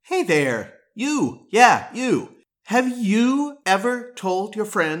Hey there, you. Have you ever told your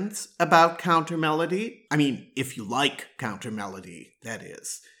friends about countermelody? I mean, if you like countermelody, that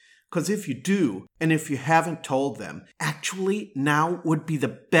is. Because if you do, and if you haven't told them, actually now would be the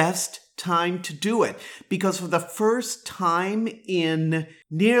best time to do it. Because for the first time in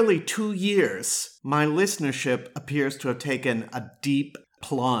nearly 2 years, my listenership appears to have taken a deep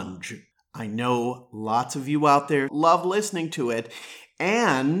plunge. I know lots of you out there love listening to it.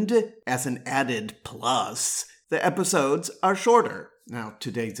 And as an added plus, the episodes are shorter. Now,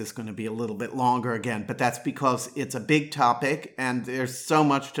 today's is going to be a little bit longer again, but that's because it's a big topic and there's so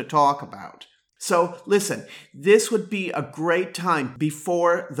much to talk about. So listen, this would be a great time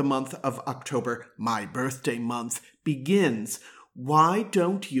before the month of October, my birthday month, begins. Why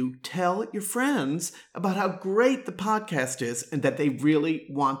don't you tell your friends about how great the podcast is and that they really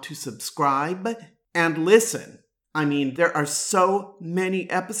want to subscribe and listen? I mean, there are so many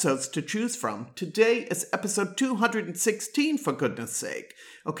episodes to choose from. Today is episode 216, for goodness sake.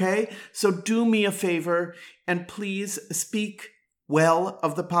 Okay? So do me a favor and please speak well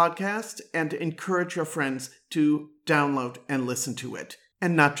of the podcast and encourage your friends to download and listen to it.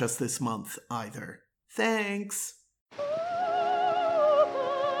 And not just this month either. Thanks.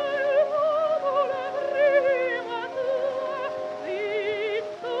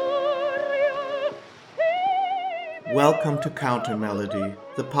 Welcome to Countermelody,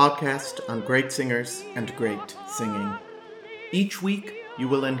 the podcast on great singers and great singing. Each week, you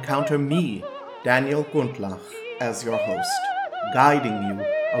will encounter me, Daniel Gundlach, as your host, guiding you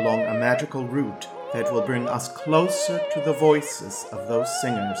along a magical route that will bring us closer to the voices of those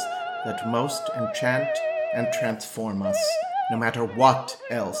singers that most enchant and transform us, no matter what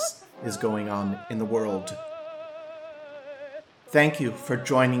else is going on in the world. Thank you for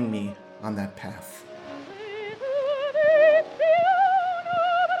joining me on that path.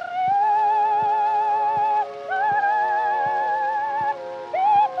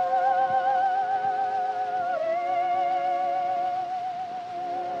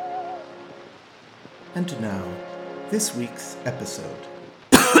 And now, this week's episode.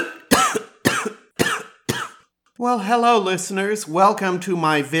 Well, hello, listeners. Welcome to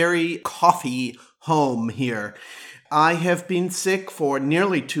my very coffee home here. I have been sick for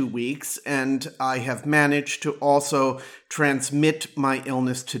nearly 2 weeks, and I have managed to also transmit my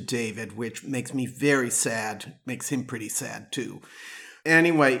illness to David, which makes me very sad. Makes him pretty sad, too.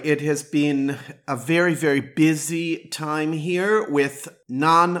 Anyway, it has been a very, very busy time here with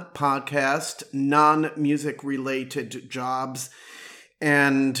non-podcast, non-music-related jobs,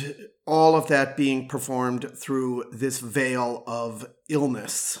 and all of that being performed through this veil of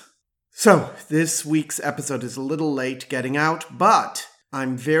illness. So, this week's episode is a little late getting out, but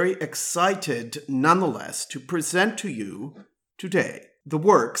I'm very excited nonetheless to present to you today the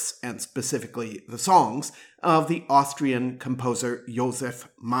works, and specifically the songs, of the Austrian composer Joseph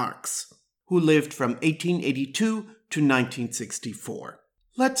Marx, who lived from 1882 to 1964.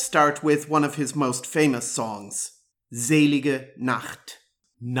 Let's start with one of his most famous songs, Selige Nacht,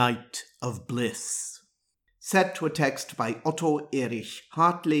 Night of Bliss. Set to a text by Otto Erich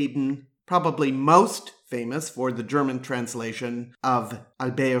Hartleben, probably most famous for the German translation of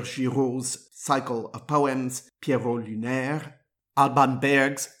Albert Giraud's cycle of poems, Pierrot Lunaire. Alban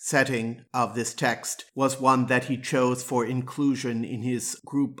Berg's setting of this text was one that he chose for inclusion in his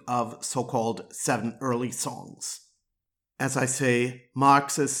group of so-called 7 early songs. As I say,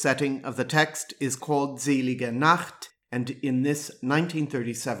 Marx's setting of the text is called Selige Nacht, and in this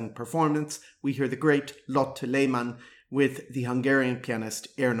 1937 performance, we hear the great Lotte Lehmann with the Hungarian pianist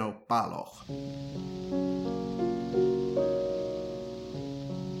Erno Baloch.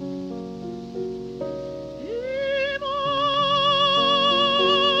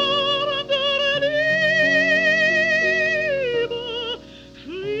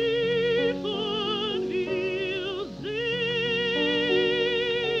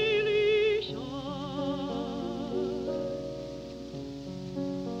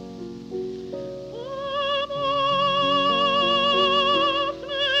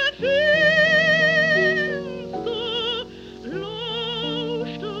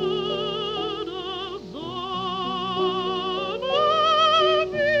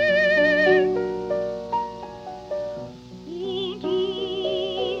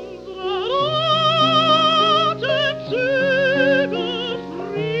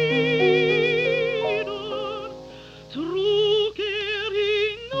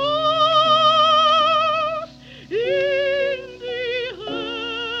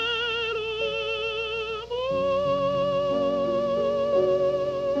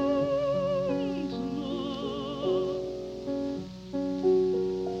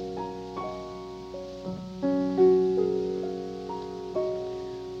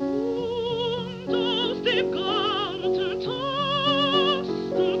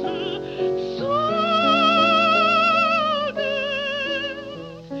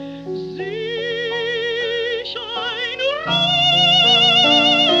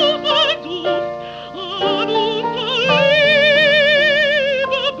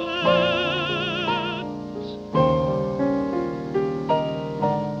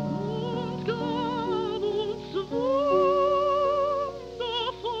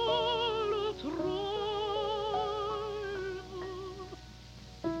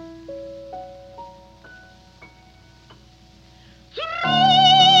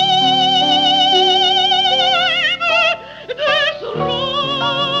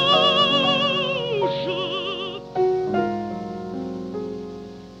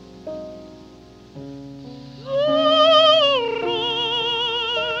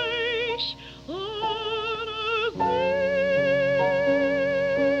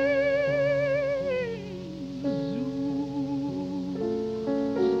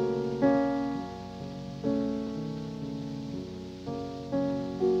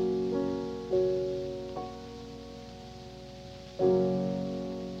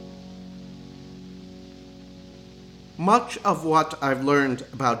 Much of what I've learned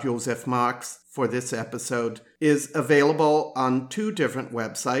about Joseph Marx for this episode is available on two different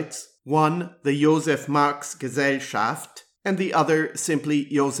websites. One, the Joseph Marx Gesellschaft, and the other simply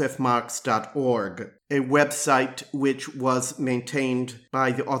josephmarx.org, a website which was maintained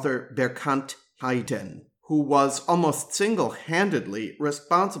by the author Berkant Hayden, who was almost single-handedly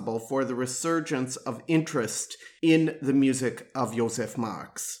responsible for the resurgence of interest in the music of Joseph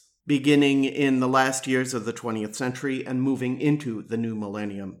Marx, beginning in the last years of the 20th century and moving into the new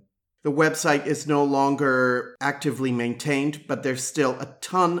millennium. The website is no longer actively maintained, but there's still a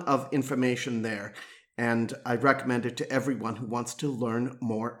ton of information there, and I recommend it to everyone who wants to learn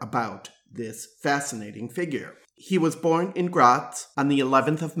more about this fascinating figure. He was born in Graz on the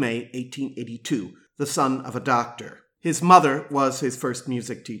 11th of May, 1882, the son of a doctor. His mother was his first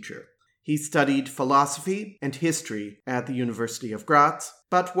music teacher. He studied philosophy and history at the University of Graz,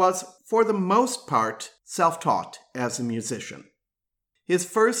 but was, for the most part, self-taught as a musician. His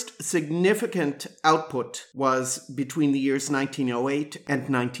first significant output was between the years 1908 and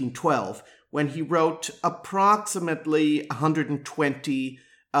 1912, when he wrote approximately 120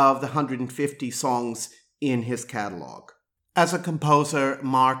 of the 150 songs in his catalog. As a composer,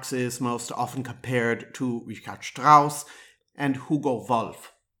 Marx is most often compared to Richard Strauss and Hugo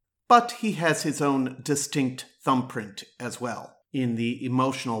Wolf. But he has his own distinct thumbprint as well, in the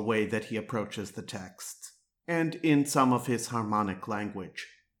emotional way that he approaches the texts, and in some of his harmonic language.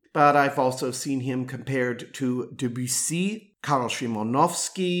 But I've also seen him compared to Debussy, Karl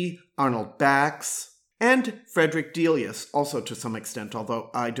Szymanowski, Arnold Bax, and Frederick Delius, also to some extent, although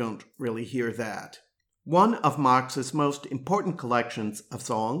I don't really hear that. One of Marx's most important collections of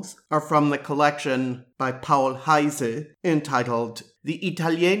songs are from the collection by Paul Heise entitled The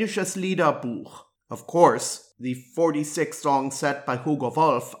Italienisches Liederbuch. Of course, the 46-song set by Hugo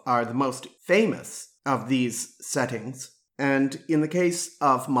Wolf are the most famous of these settings, and in the case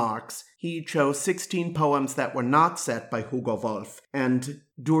of Marx, he chose 16 poems that were not set by Hugo Wolf, and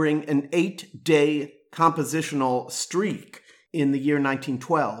during an 8-day compositional streak in the year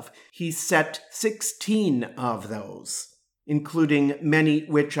 1912, he set 16 of those, including many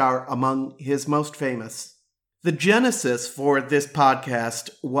which are among his most famous. The genesis for this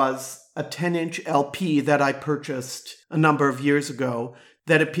podcast was a 10-inch LP that I purchased a number of years ago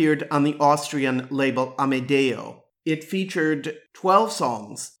that appeared on the Austrian label Amedeo. It featured 12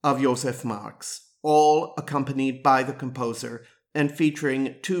 songs of Joseph Marx, all accompanied by the composer and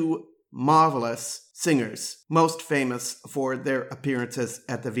featuring two marvelous singers, most famous for their appearances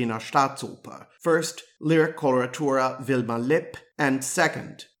at the Wiener Staatsoper. First, lyric coloratura Wilma Lipp, and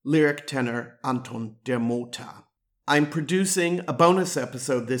second, lyric tenor Anton der Mota. I'm producing a bonus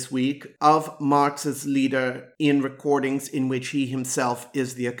episode this week of Marx's Lieder in recordings in which he himself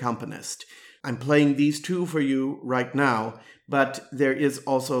is the accompanist. I'm playing these two for you right now, but there is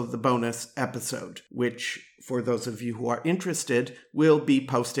also the bonus episode, which, for those of you who are interested, will be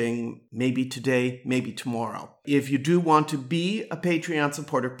posting maybe today, maybe tomorrow. If you do want to be a Patreon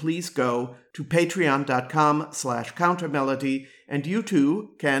supporter, please go to patreon.com/countermelody, and you too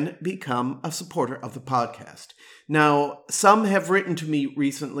can become a supporter of the podcast. Now, some have written to me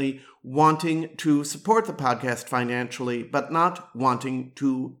recently wanting to support the podcast financially, but not wanting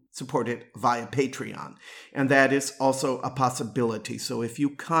to support it via Patreon. And that is also a possibility. So if you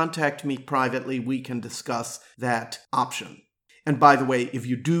contact me privately, we can discuss that option. And by the way, if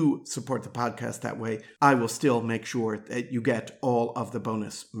you do support the podcast that way, I will still make sure that you get all of the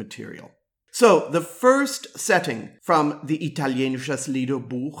bonus material. So the first setting from the Italienisches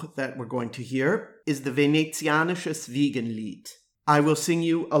Liederbuch that we're going to hear is the Venezianisches Wiegenlied. I will sing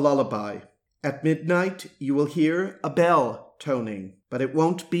you a lullaby. At midnight, you will hear a bell toning, but it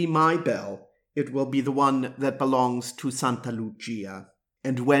won't be my bell. It will be the one that belongs to Santa Lucia.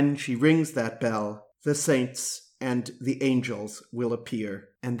 And when she rings that bell, the saints and the angels will appear,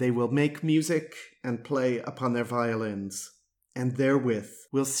 and they will make music and play upon their violins, and therewith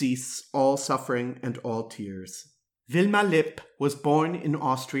will cease all suffering and all tears. Wilma Lipp was born in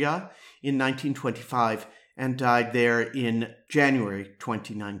Austria in 1925 and died there in January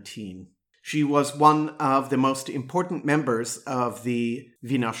 2019. She was one of the most important members of the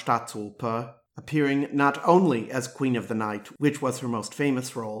Wiener Staatsoper, appearing not only as Queen of the Night, which was her most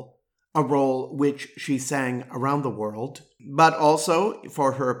famous role, a role which she sang around the world, but also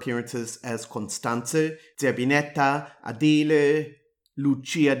for her appearances as Constanze, Zerbinetta, Adele,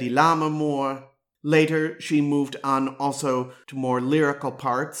 Lucia di Lammermoor. Later, she moved on also to more lyrical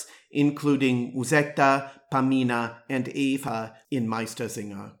parts, including Musetta, Pamina, and Eva in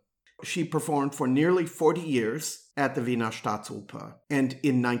Meistersinger. She performed for nearly 40 years at the Wiener Staatsoper, and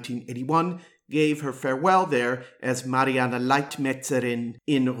in 1981 gave her farewell there as Marianne Leitmetzerin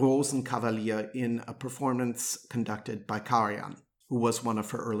in Rosenkavalier in a performance conducted by Karajan, who was one of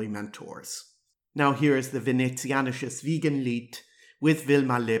her early mentors. Now here is the Venezianisches Wiegenlied with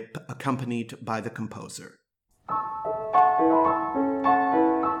Wilma Lipp, accompanied by the composer.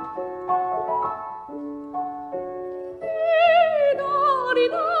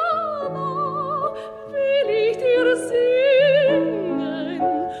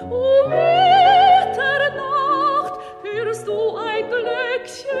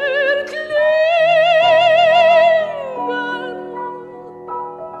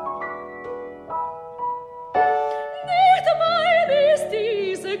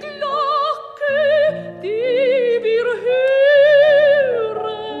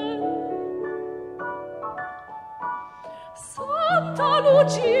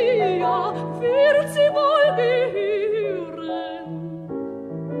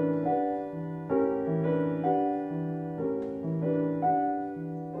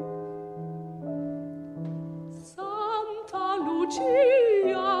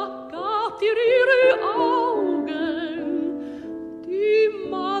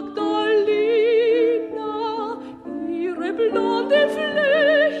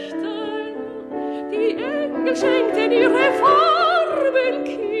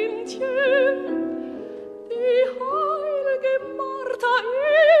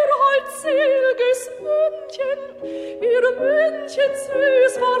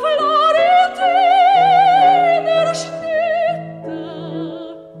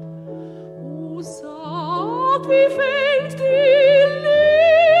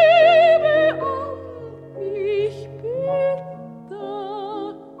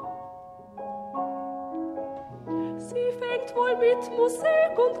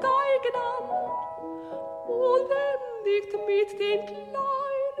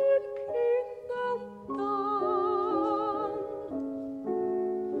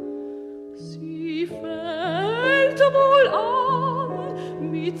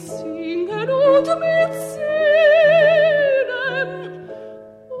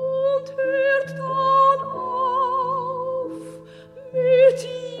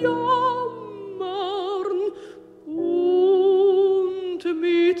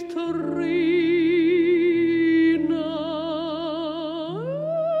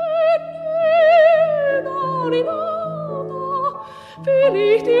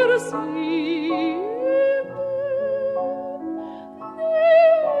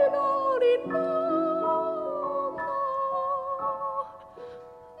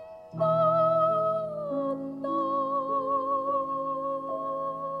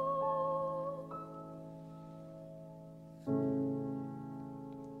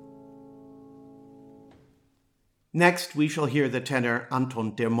 Next, we shall hear the tenor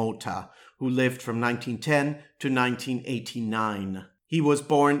Anton Dermota, who lived from 1910 to 1989. He was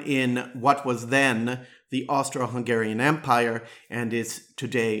born in what was then the Austro-Hungarian Empire and is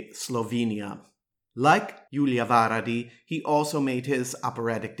today Slovenia. Like Julia Varadi, he also made his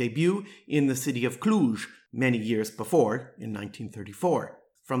operatic debut in the city of Cluj many years before, in 1934.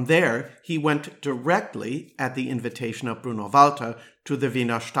 From there, he went directly, at the invitation of Bruno Walter, to the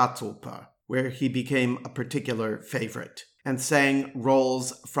Wiener Staatsoper, where he became a particular favorite, and sang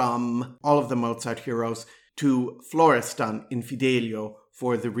roles from all of the Mozart heroes to Florestan in Fidelio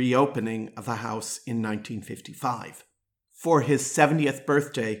for the reopening of the house in 1955. For his 70th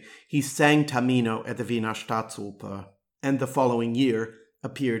birthday, he sang Tamino at the Wiener Staatsoper, and the following year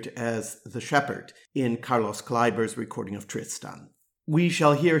appeared as the shepherd in Carlos Kleiber's recording of Tristan. We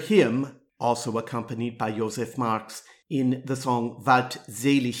shall hear him, also accompanied by Joseph Marx, in the song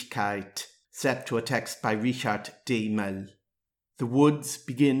Waldseligkeit, set to a text by Richard Deimel. The woods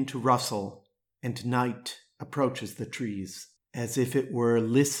begin to rustle, and night approaches the trees, as if it were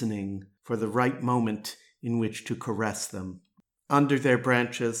listening for the right moment in which to caress them. Under their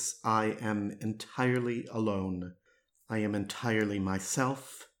branches, I am entirely alone. I am entirely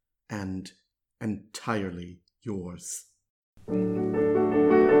myself and entirely yours.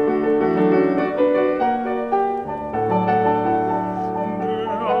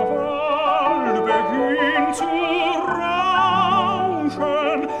 Zu rauschen,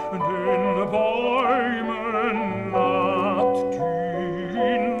 den Bäumen naht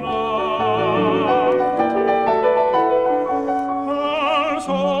die Nacht, als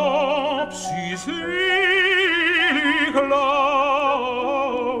ob sie selig lauschen,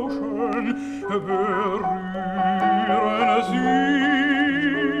 berühren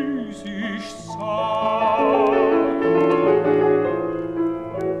sie sich sanft.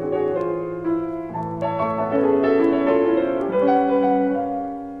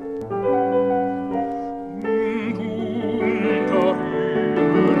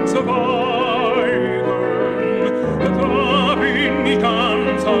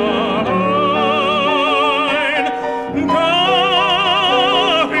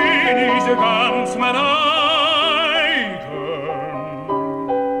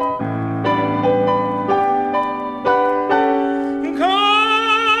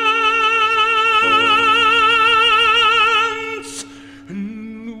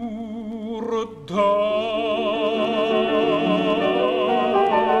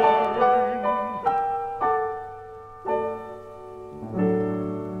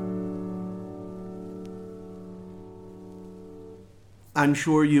 I'm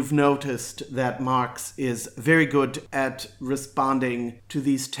sure you've noticed that Marx is very good at responding to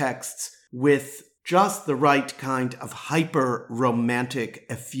these texts with just the right kind of hyper-romantic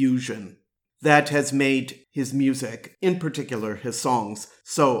effusion that has made his music, in particular his songs,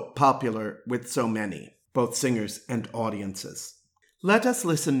 so popular with so many, both singers and audiences. Let us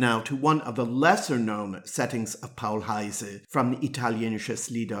listen now to one of the lesser-known settings of Paul Heyse from the Italienisches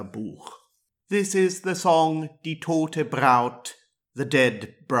Liederbuch. This is the song Die Tote Braut, the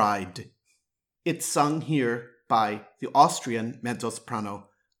Dead Bride. It's sung here by the Austrian mezzo-soprano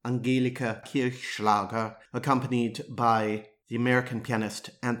Angelika Kirchschlager, accompanied by the American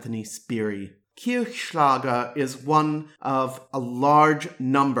pianist Anthony Sperry. Kirchschlager is one of a large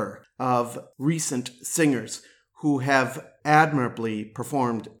number of recent singers who have admirably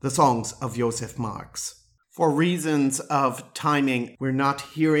performed the songs of Joseph Marx. For reasons of timing, we're not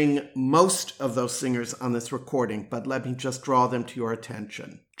hearing most of those singers on this recording, but let me just draw them to your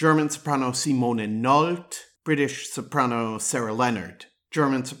attention. German soprano Simone Nolte, British soprano Sarah Leonard,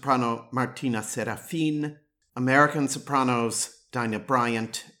 German soprano Martina Serafin, American sopranos Dinah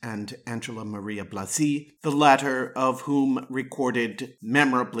Bryant and Angela Maria Blasi, the latter of whom recorded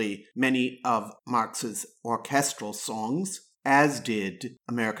memorably many of Marx's orchestral songs, as did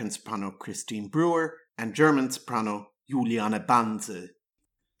American soprano Christine Brewer and German soprano Juliane Banse.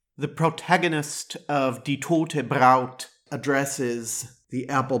 The protagonist of Die Tote Braut addresses the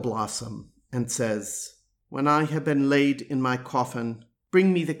apple blossom and says, "When I have been laid in my coffin,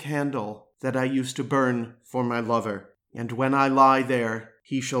 bring me the candle that I used to burn for my lover. And when I lie there,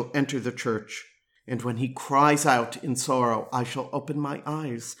 he shall enter the church. And when he cries out in sorrow, I shall open my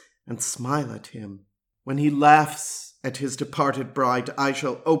eyes and smile at him. When he laughs at his departed bride, I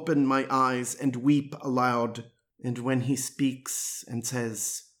shall open my eyes and weep aloud. And when he speaks and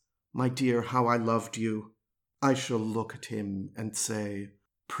says, 'My dear, how I loved you,' I shall look at him and say,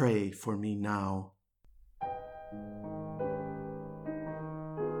 'Pray for me now.'"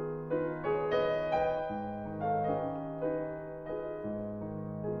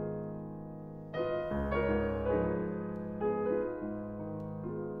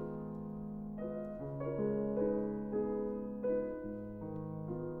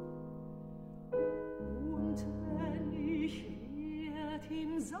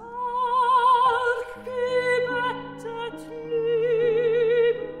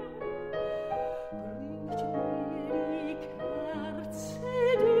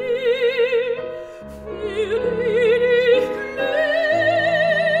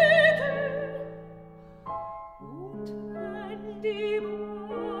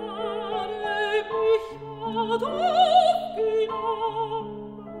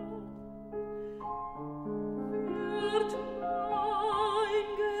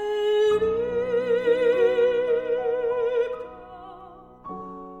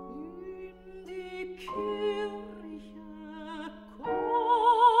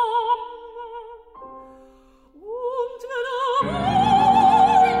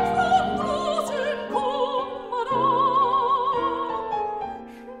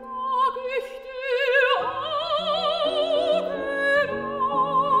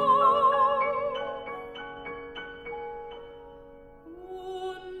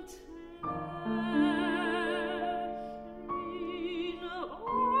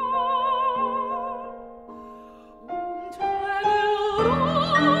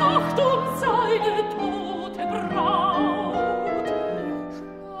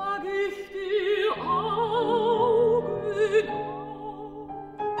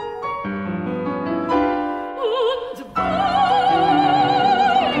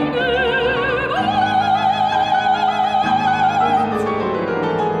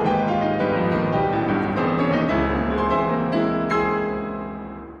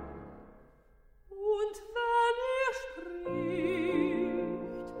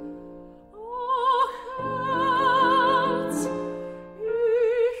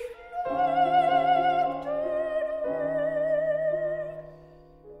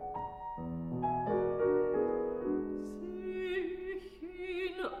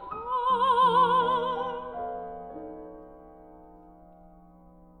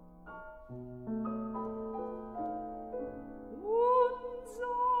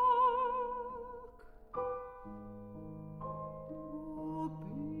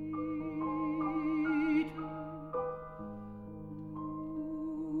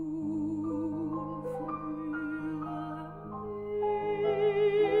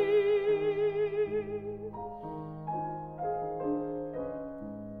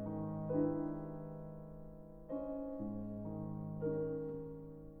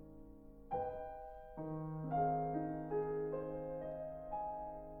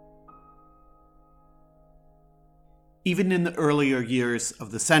 Even in the earlier years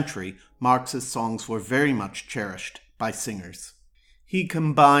of the century, Marx's songs were very much cherished by singers. He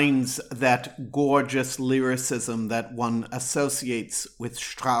combines that gorgeous lyricism that one associates with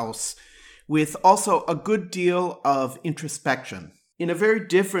Strauss with also a good deal of introspection, in a very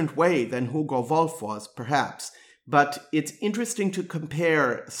different way than Hugo Wolf was, perhaps. But it's interesting to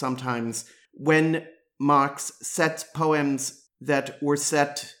compare sometimes when Marx sets poems that were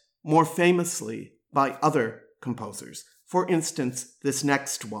set more famously by other composers. For instance, this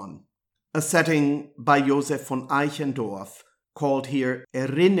next one, a setting by Joseph von Eichendorff, called here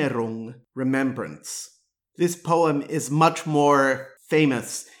Erinnerung, Remembrance. This poem is much more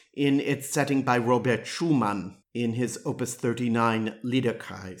famous in its setting by Robert Schumann in his Opus 39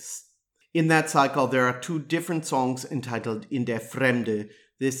 Liederkreis. In that cycle, there are two different songs entitled In der Fremde.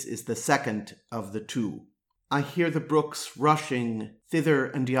 This is the second of the two. I hear the brooks rushing thither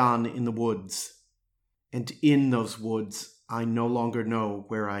and yon in the woods, and in those woods I no longer know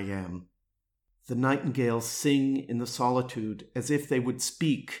where I am. The nightingales sing in the solitude as if they would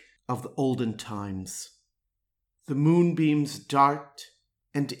speak of the olden times. The moonbeams dart,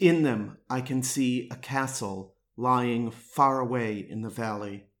 and in them I can see a castle lying far away in the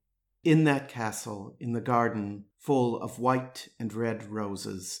valley. In that castle, in the garden, full of white and red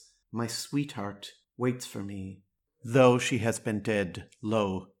roses, my sweetheart waits for me, though she has been dead,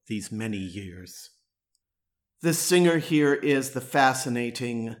 lo, these many years. The singer here is the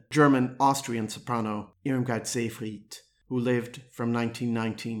fascinating German-Austrian soprano Irmgard Seyfried, who lived from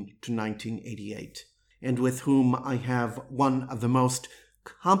 1919 to 1988, and with whom I have one of the most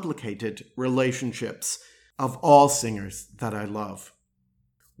complicated relationships of all singers that I love.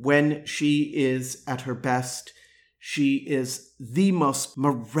 When she is at her best, she is the most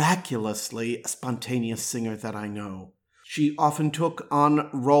miraculously spontaneous singer that I know. She often took on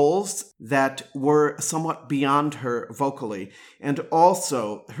roles that were somewhat beyond her vocally, and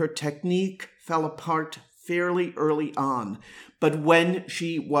also her technique fell apart fairly early on. But when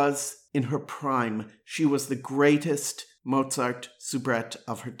she was in her prime, she was the greatest Mozart soubrette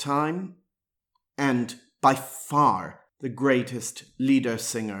of her time, and by far the greatest lieder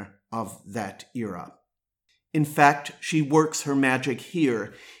singer of that era. In fact, she works her magic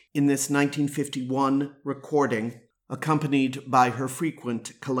here in this 1951 recording, accompanied by her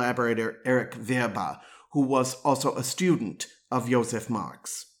frequent collaborator Erich Werber, who was also a student of Joseph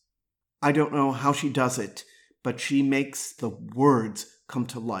Marx. I don't know how she does it, but she makes the words come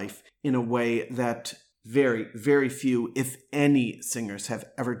to life in a way that very, very few, if any, singers have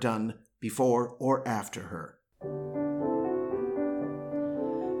ever done before or after her.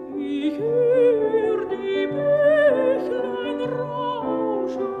 Ich hör die Bächlein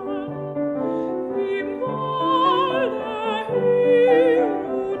rauschen im Walde hin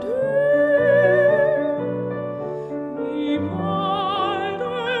und her, im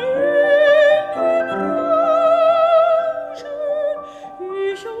Walde hin rauschen.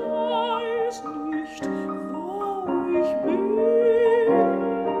 Ich weiß nicht, wo ich bin.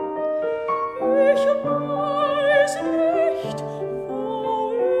 Ich weiß nicht, wo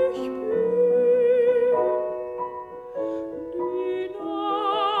ich bin. Die Nachtigallen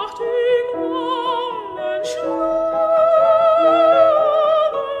schlagen hier in der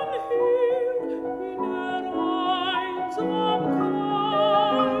Einsamkeit,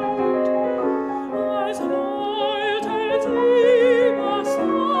 als wollten sie was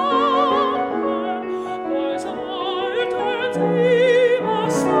sagen, als wollten sie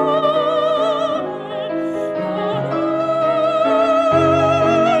was sagen.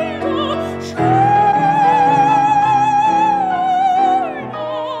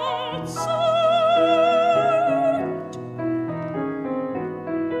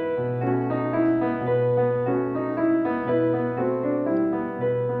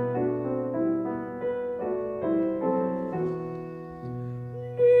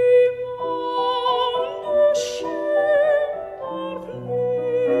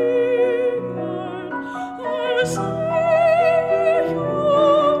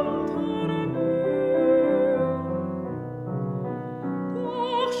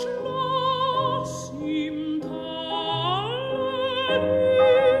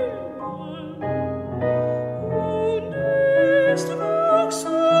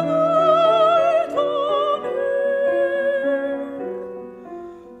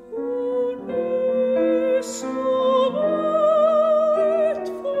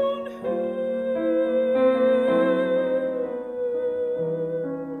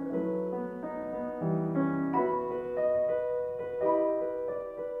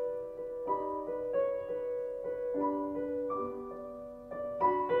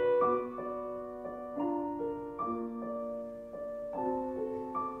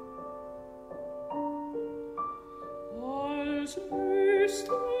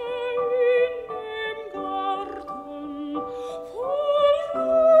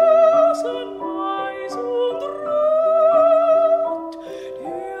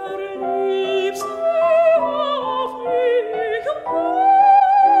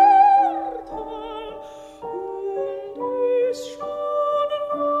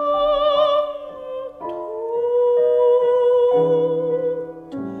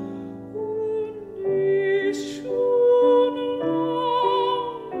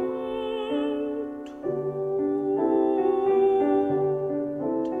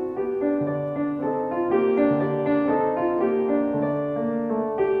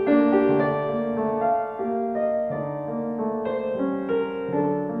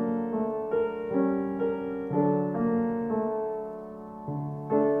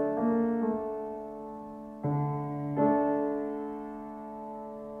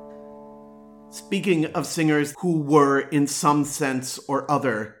 Speaking of singers who were, in some sense or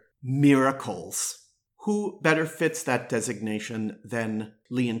other, miracles, who better fits that designation than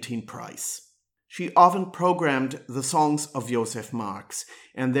Leontine Price? She often programmed the songs of Joseph Marx,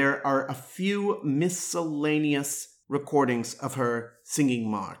 and there are a few miscellaneous recordings of her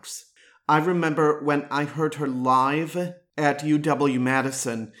singing Marx. I remember when I heard her live at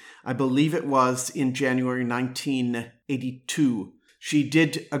UW-Madison, I believe it was in January 1982, she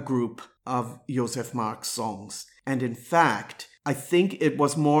did a group of Joseph Marx songs. And in fact, I think it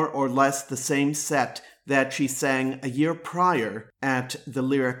was more or less the same set that she sang a year prior at the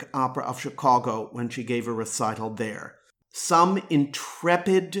Lyric Opera of Chicago when she gave a recital there. Some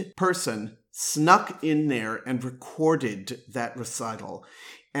intrepid person snuck in there and recorded that recital.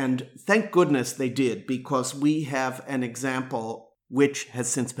 And thank goodness they did, because we have an example, which has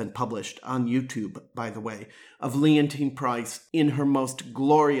since been published on YouTube, by the way, of Leontine Price in her most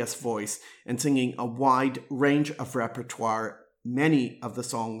glorious voice and singing a wide range of repertoire, many of the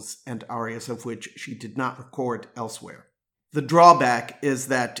songs and arias of which she did not record elsewhere. The drawback is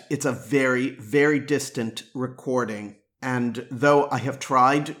that it's a very, very distant recording, and though I have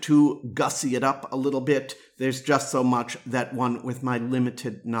tried to gussy it up a little bit, there's just so much that one with my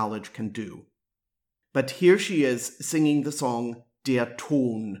limited knowledge can do. But here she is singing the song Der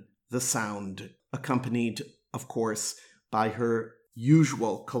Ton, the sound, accompanied, of course, by her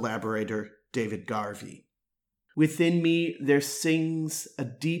usual collaborator, David Garvey. Within me there sings a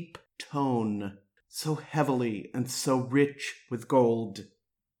deep tone, so heavily and so rich with gold.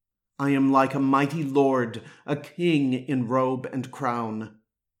 I am like a mighty lord, a king in robe and crown.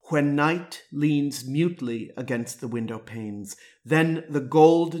 When night leans mutely against the window panes, then the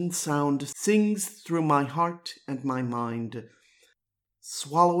golden sound sings through my heart and my mind,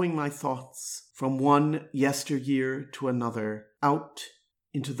 swallowing my thoughts from one yesteryear to another, out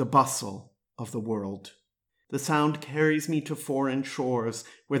into the bustle of the world. The sound carries me to foreign shores,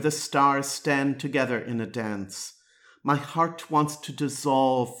 where the stars stand together in a dance. My heart wants to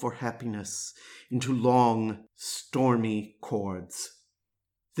dissolve for happiness into long, stormy chords.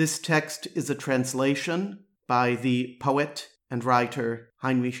 This text is a translation by the poet and writer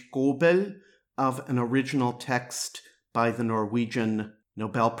Heinrich Goebel of an original text by the Norwegian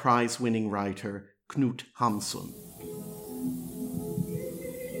Nobel Prize-winning writer Knut Hamsun.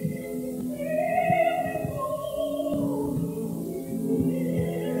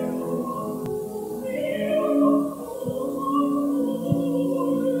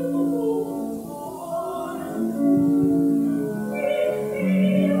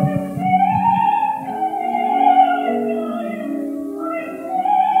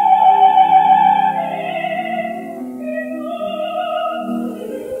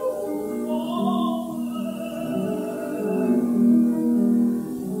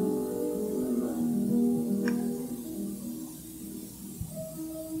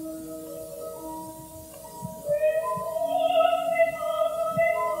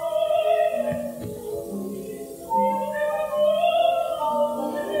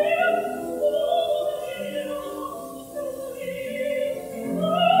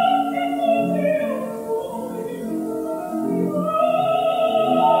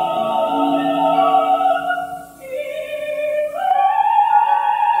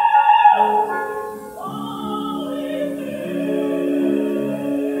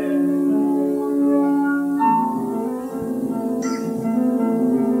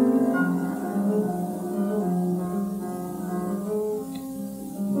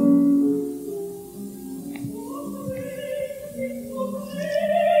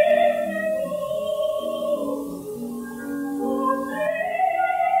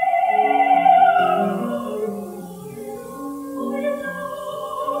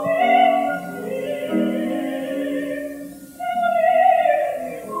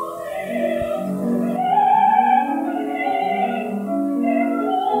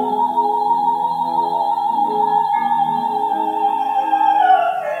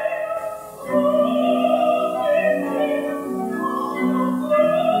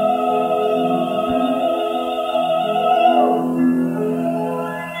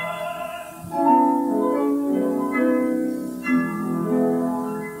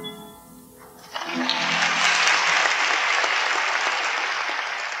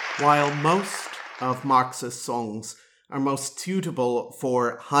 While most of Marx's songs are most suitable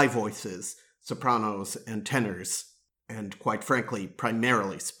for high voices, sopranos and tenors, and quite frankly,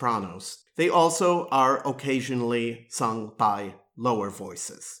 primarily sopranos, they also are occasionally sung by lower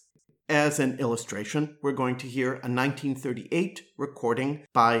voices. As an illustration, we're going to hear a 1938 recording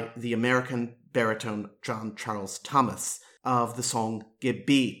by the American baritone John Charles Thomas of the song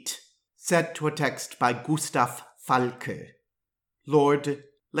Gebet, set to a text by Gustav Falke. Lord,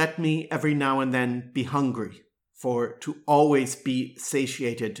 let me every now and then be hungry, for to always be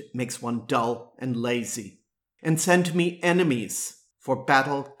satiated makes one dull and lazy. And send me enemies, for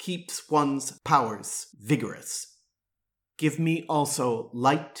battle keeps one's powers vigorous. Give me also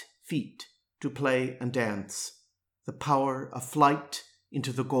light feet to play and dance, the power of flight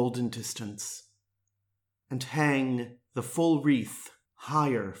into the golden distance, and hang the full wreath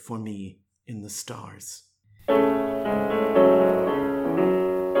higher for me in the stars.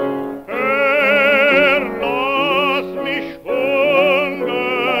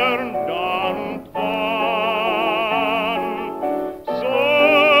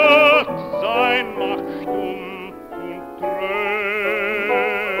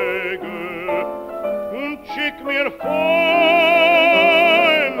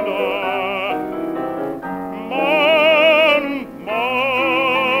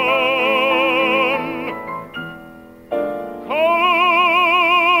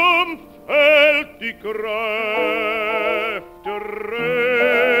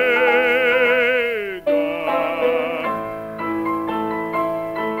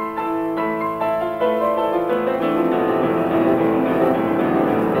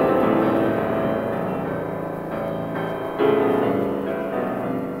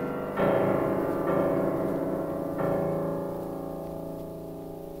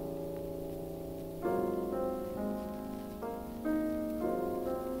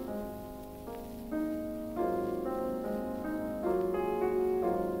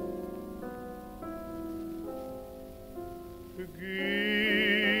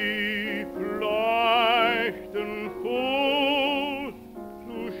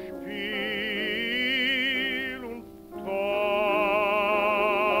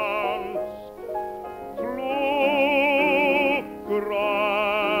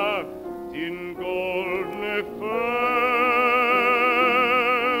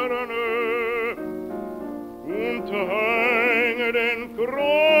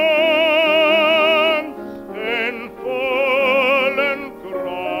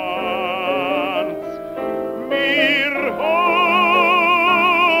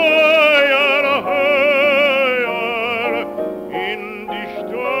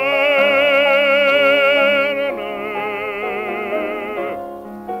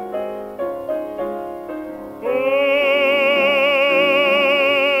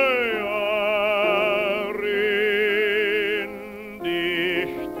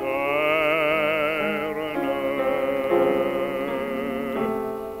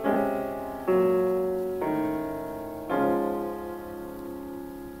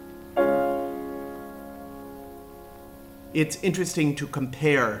 It's interesting to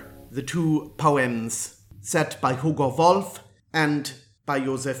compare the two poems set by Hugo Wolf and by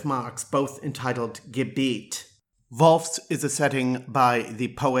Joseph Marx, both entitled Gebet. Wolf's is a setting by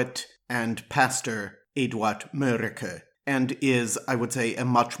the poet and pastor Eduard Mörike, and is, I would say, a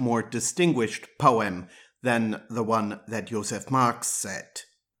much more distinguished poem than the one that Joseph Marx set.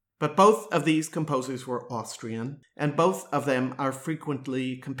 But both of these composers were Austrian, and both of them are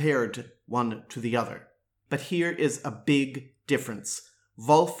frequently compared one to the other. But here is a big difference.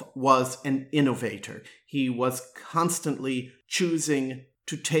 Wolf was an innovator. He was constantly choosing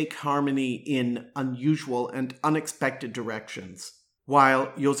to take harmony in unusual and unexpected directions,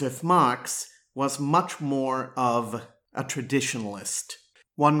 while Joseph Marx was much more of a traditionalist.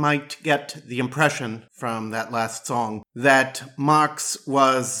 One might get the impression from that last song that Marx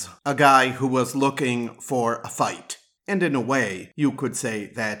was a guy who was looking for a fight. And in a way, you could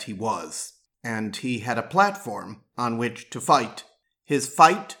say that he was. And he had a platform on which to fight. His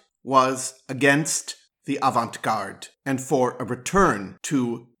fight was against the avant-garde and for a return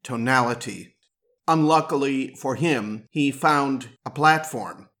to tonality. Unluckily for him, he found a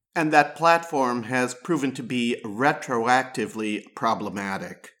platform, and that platform has proven to be retroactively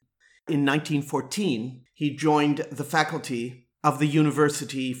problematic. In 1914, he joined the faculty of the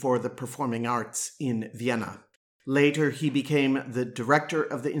University for the Performing Arts in Vienna. Later, he became the director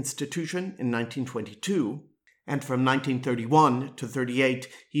of the institution in 1922, and from 1931 to 38,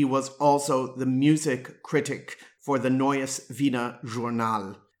 he was also the music critic for the Neues Wiener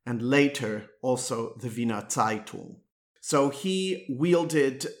Journal, and later also the Wiener Zeitung. So he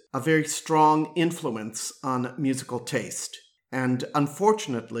wielded a very strong influence on musical taste. And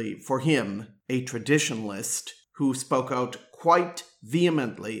unfortunately for him, a traditionalist who spoke out quite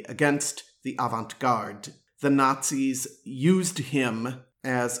vehemently against the avant-garde, the Nazis used him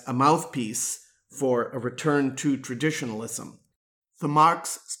as a mouthpiece for a return to traditionalism. The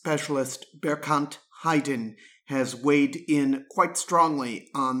Marx specialist Berkant Haydn has weighed in quite strongly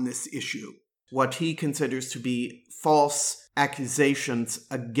on this issue, what he considers to be false accusations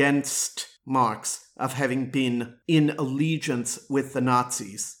against Marx of having been in allegiance with the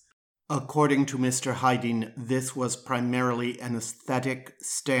Nazis. According to Mr. Haydn, this was primarily an aesthetic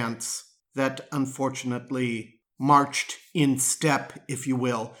stance that unfortunately marched in step, if you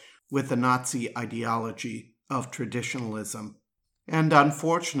will, with the Nazi ideology of traditionalism. And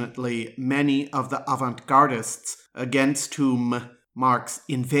unfortunately, many of the avant-gardists against whom Marx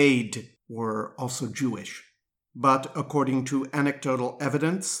inveighed were also Jewish. But according to anecdotal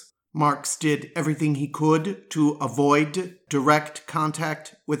evidence, Marx did everything he could to avoid direct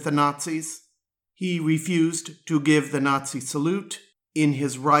contact with the Nazis. He refused to give the Nazi salute. In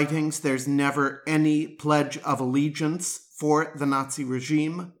his writings, there's never any pledge of allegiance for the Nazi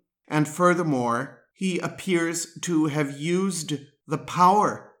regime. And furthermore, he appears to have used the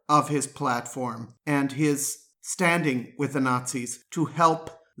power of his platform and his standing with the Nazis to help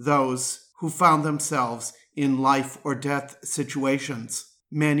those who found themselves in life or death situations.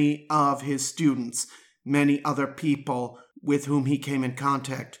 Many of his students, many other people with whom he came in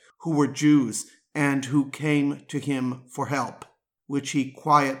contact who were Jews and who came to him for help, which he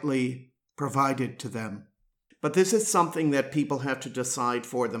quietly provided to them. But this is something that people have to decide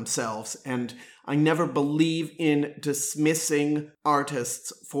for themselves, and I never believe in dismissing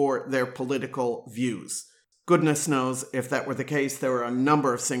artists for their political views. Goodness knows, if that were the case, there are a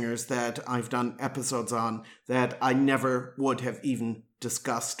number of singers that I've done episodes on that I never would have even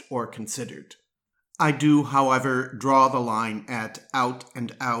discussed or considered. I do, however, draw the line at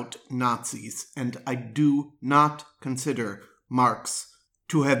out-and-out Nazis, and I do not consider Marx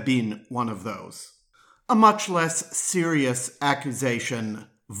to have been one of those. A much less serious accusation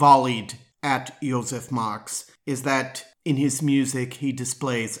volleyed at Joseph Marx is that in his music he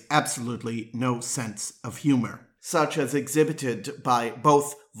displays absolutely no sense of humor, such as exhibited by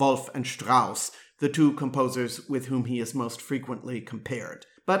both Wolf and Strauss, the two composers with whom he is most frequently compared.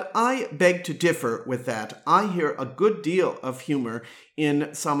 But I beg to differ with that. I hear a good deal of humor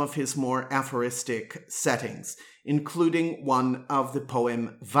in some of his more aphoristic settings, including one of the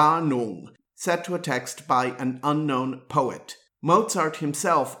poem Warnung, set to a text by an unknown poet. Mozart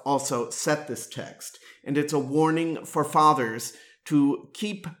himself also set this text, and it's a warning for fathers to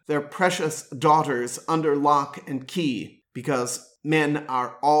keep their precious daughters under lock and key, because men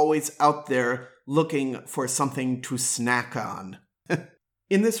are always out there looking for something to snack on.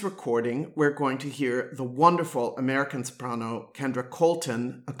 In this recording, we're going to hear the wonderful American soprano Kendra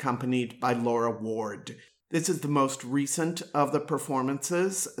Colton, accompanied by Laura Ward. This is the most recent of the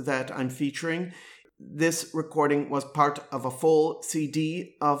performances that I'm featuring. This recording was part of a full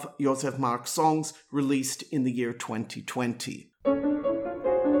CD of Joseph Marx songs released in the year 2020.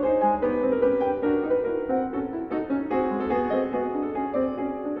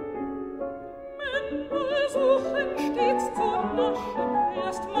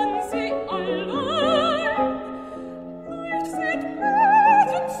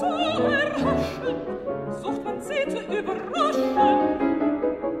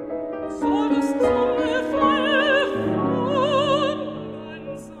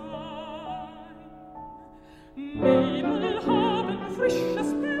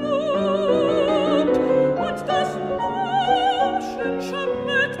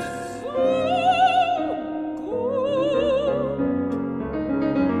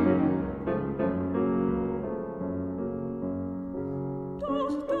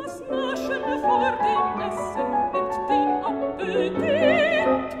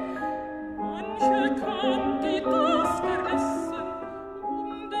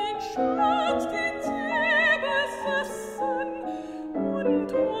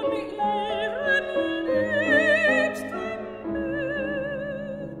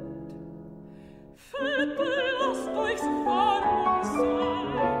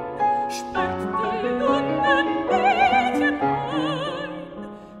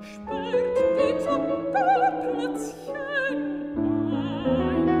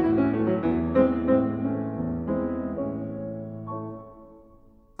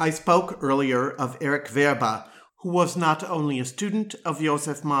 I spoke earlier of Erich Werber, who was not only a student of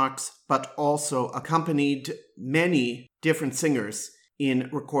Joseph Marx, but also accompanied many different singers in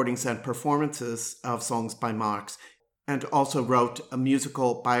recordings and performances of songs by Marx. and also wrote a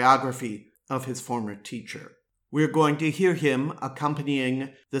musical biography of his former teacher. We're going to hear him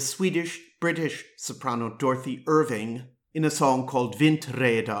accompanying the Swedish-British soprano Dorothy Irving in a song called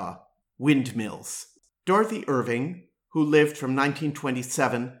Vindräder, Windmills. Dorothy Irving, who lived from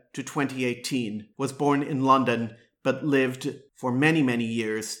 1927 to 2018, was born in London but lived for many, many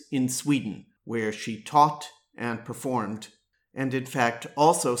years in Sweden, where she taught and performed, and in fact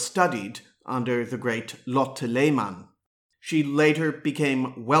also studied under the great Lotte Lehmann. She later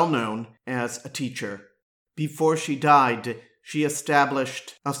became well known as a teacher. Before she died, she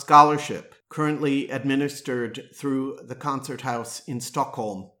established a scholarship currently administered through the Concert House in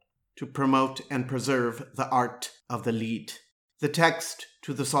Stockholm to promote and preserve the art of the Lied. The text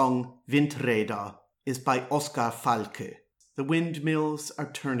to the song Vindräder is by Oskar Falke. The windmills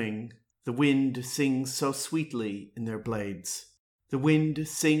are turning. The wind sings so sweetly in their blades. The wind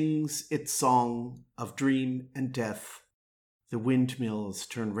sings its song of dream and death. The windmills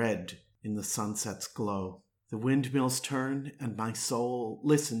turn red in the sunset's glow. The windmills turn, and my soul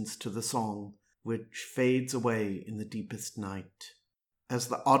listens to the song, which fades away in the deepest night. As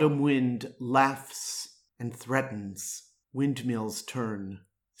the autumn wind laughs and threatens, windmills turn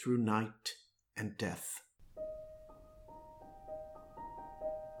through night and death.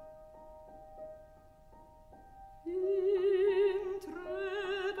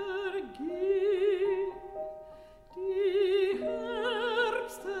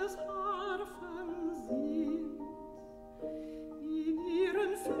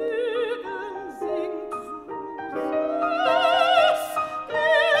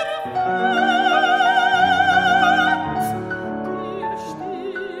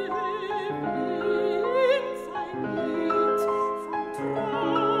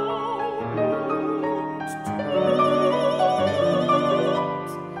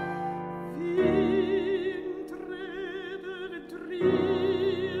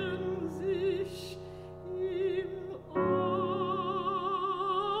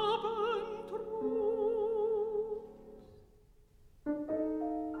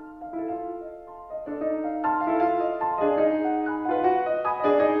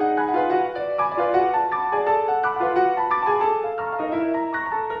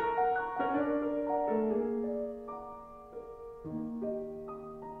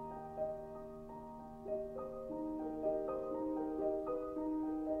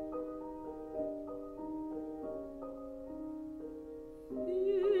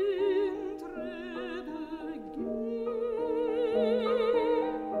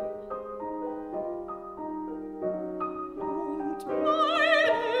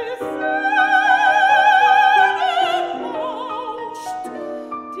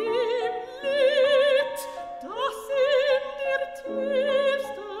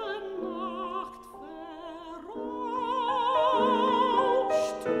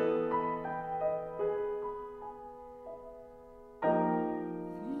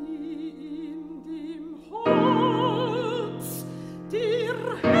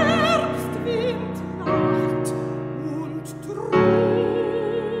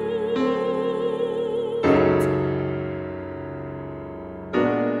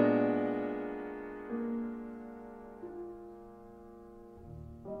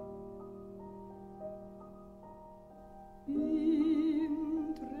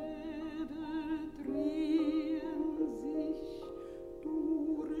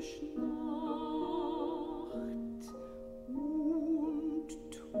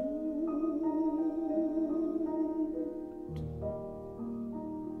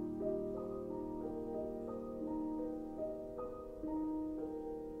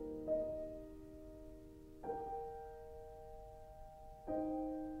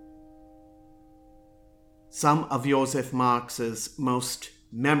 Some of Joseph Marx's most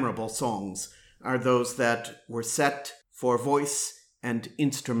memorable songs are those that were set for voice and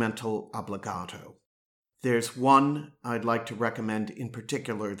instrumental obbligato. There's one I'd like to recommend in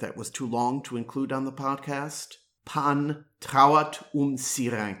particular that was too long to include on the podcast. Pan trauert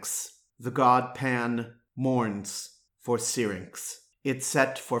Syrinx. The god Pan mourns for Syrinx. It's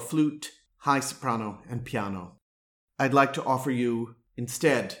set for flute, high soprano, and piano. I'd like to offer you,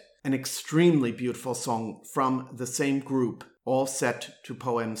 instead, an extremely beautiful song from the same group, all set to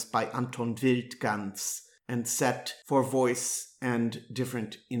poems by Anton Wildgans and set for voice and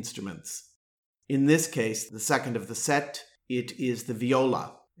different instruments. In this case, the second of the set, it is the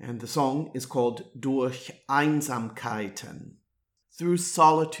viola, and the song is called Durch Einsamkeiten. Through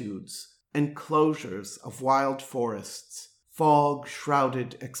solitudes, enclosures of wild forests,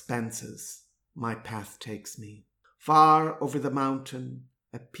 fog-shrouded expanses, my path takes me. Far over the mountain,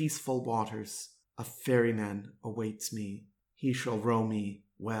 at peaceful waters, A ferryman awaits me. He shall row me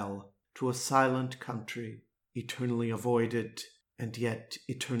well to a silent country, eternally avoided and yet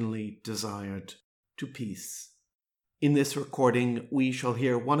eternally desired, to peace. In this recording, we shall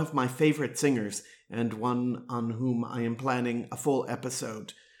hear one of my favorite singers and one on whom I am planning a full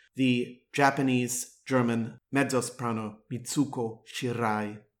episode, the Japanese-German mezzo-soprano Mitsuko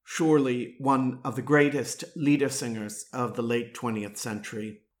Shirai, surely one of the greatest leader singers of the late 20th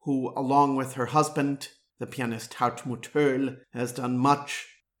century, who, along with her husband, the pianist Hartmut Höll, has done much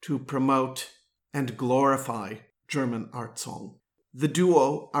to promote and glorify German art song. The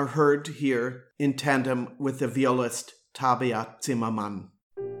duo are heard here in tandem with the violist Tabea Zimmermann.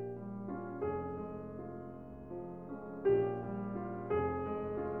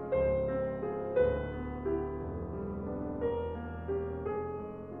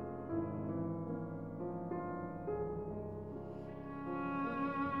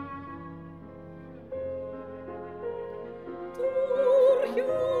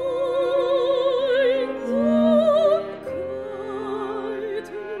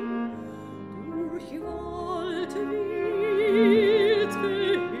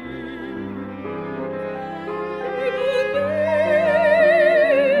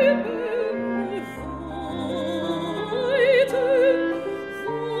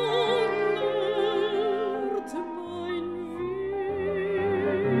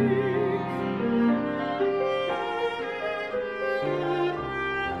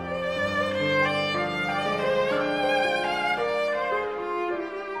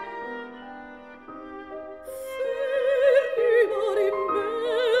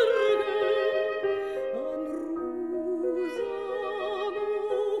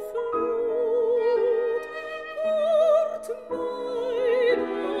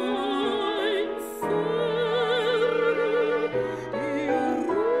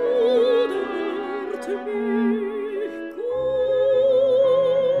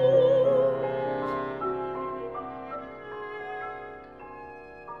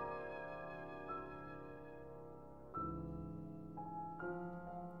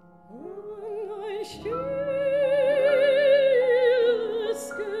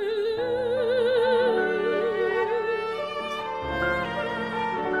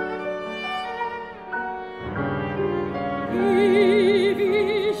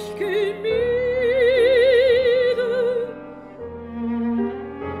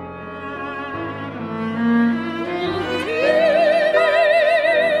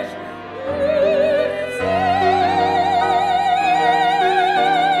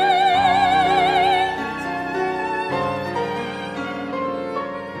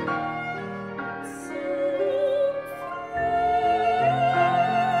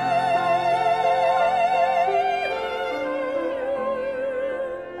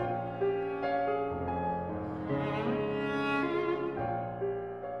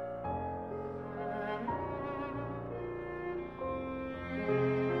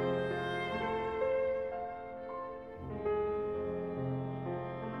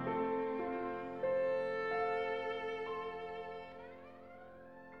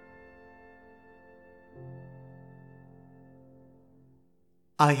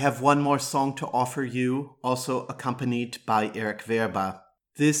 I have one more song to offer you, also accompanied by Erich Werber.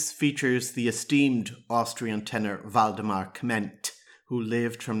 This features the esteemed Austrian tenor Waldemar Kment, who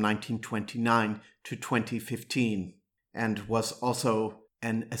lived from 1929 to 2015, and was also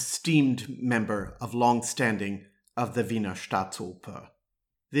an esteemed member of long standing of the Wiener Staatsoper.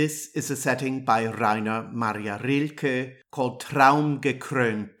 This is a setting by Rainer Maria Rilke called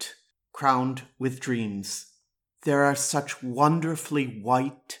Traumgekrönt, crowned with dreams. There are such wonderfully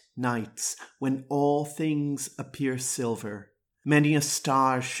white nights when all things appear silver. Many a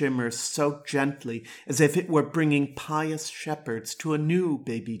star shimmers so gently as if it were bringing pious shepherds to a new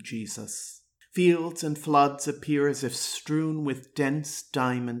baby Jesus. Fields and floods appear as if strewn with dense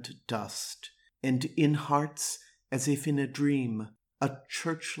diamond dust, and in hearts, as if in a dream, a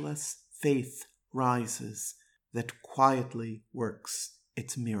churchless faith rises that quietly works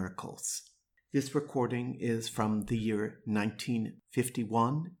its miracles. This recording is from the year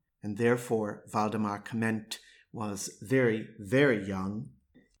 1951, and therefore Waldemar Kment was very, very young.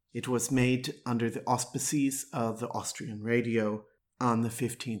 It was made under the auspices of the Austrian radio on the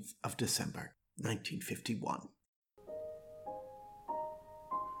 15th of December, 1951.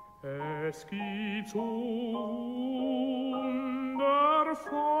 Es gibt so wundervolle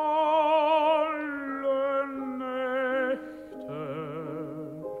Nächte,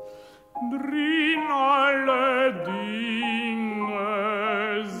 drin alle Dinge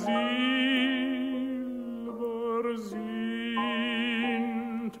silber sind,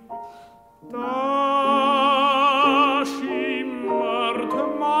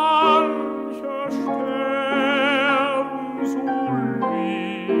 mancher Stern so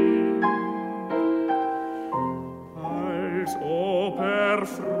lieb, als ob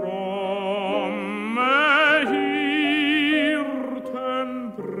fromme Hirten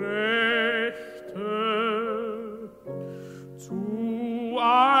brächte zu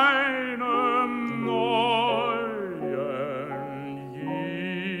einem neuen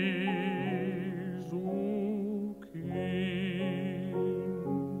Jesu-Kind.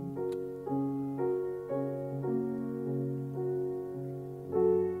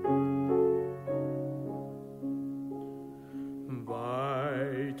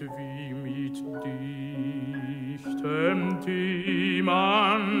 Weit wie mit dichtem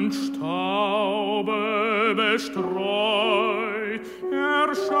Diamantstaube bestreut erscheinen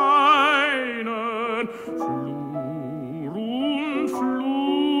Flur und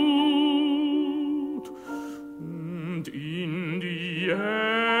Flut und in die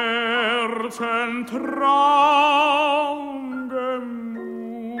Herzen Traumgemut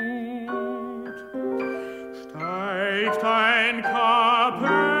steigt ein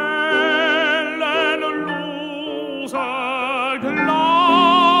kapellenloser Glaube,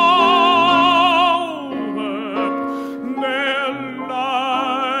 der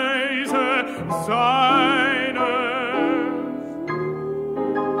leise seine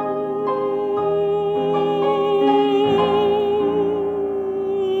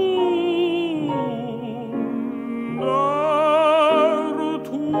Wunder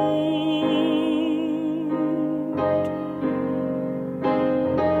tut.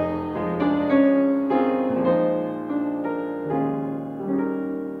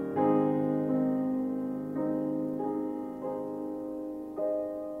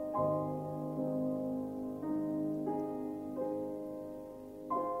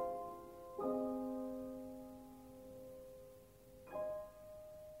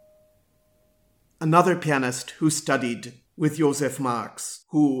 Another pianist who studied with Joseph Marx,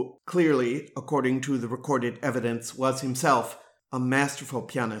 who clearly, according to the recorded evidence, was himself a masterful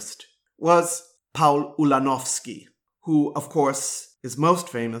pianist, was Paul Ulanowski, who, of course, is most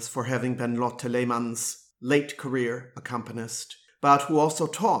famous for having been Lotte Lehmann's late career accompanist, but who also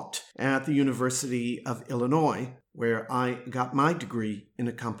taught at the University of Illinois, where I got my degree in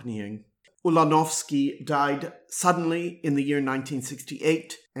accompanying. Ulanowski died suddenly in the year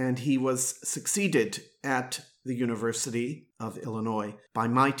 1968, and he was succeeded at the University of Illinois by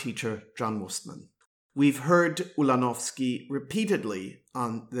my teacher, John Wustman. We've heard Ulanowski repeatedly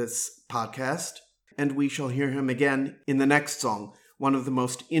on this podcast, and we shall hear him again in the next song, one of the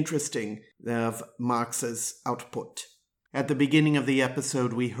most interesting of Marx's output. At the beginning of the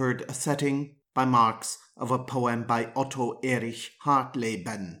episode, we heard a setting by Marx of a poem by Otto Erich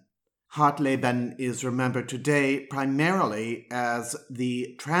Hartleben. Hartleben is remembered today primarily as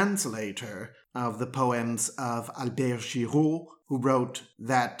the translator of the poems of Albert Giraud, who wrote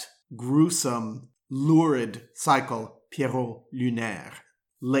that gruesome, lurid cycle Pierrot Lunaire,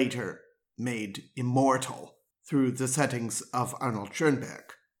 later made immortal through the settings of Arnold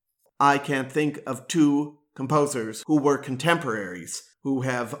Schoenberg. I can't think of two composers who were contemporaries, who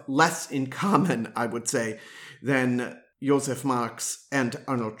have less in common, I would say, than Joseph Marx and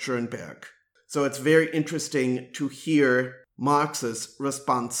Arnold Schoenberg. So it's very interesting to hear Marx's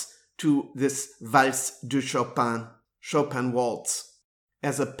response to this Valse de Chopin, Chopin waltz,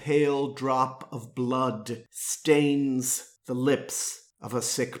 as a pale drop of blood stains the lips of a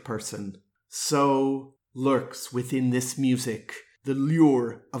sick person. So lurks within this music the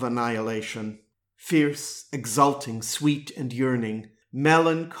lure of annihilation. Fierce, exulting, sweet and yearning,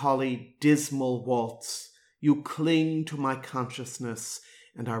 melancholy, dismal waltz, you cling to my consciousness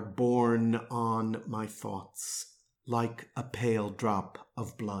and are borne on my thoughts, like a pale drop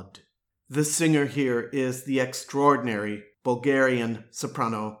of blood. The singer here is the extraordinary Bulgarian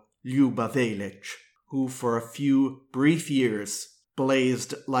soprano Ljuba Velic, who for a few brief years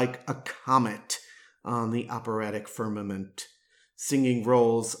blazed like a comet on the operatic firmament, singing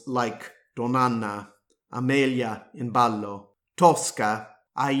roles like Donanna, Amelia in Ballo, Tosca,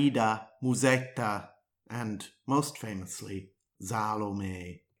 Aida, Musetta, and, most famously,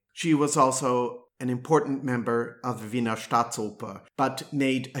 Salome. She was also an important member of the Wiener Staatsoper, but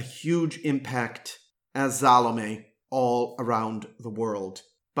made a huge impact as Salome all around the world.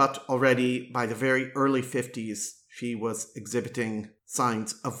 But already by the very early 50s, she was exhibiting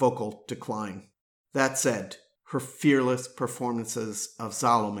signs of vocal decline. That said, her fearless performances of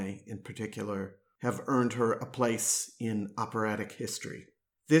Salome, in particular, have earned her a place in operatic history.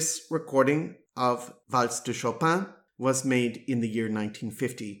 This recording of Valse de Chopin was made in the year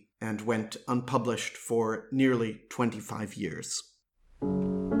 1950 and went unpublished for nearly 25 years.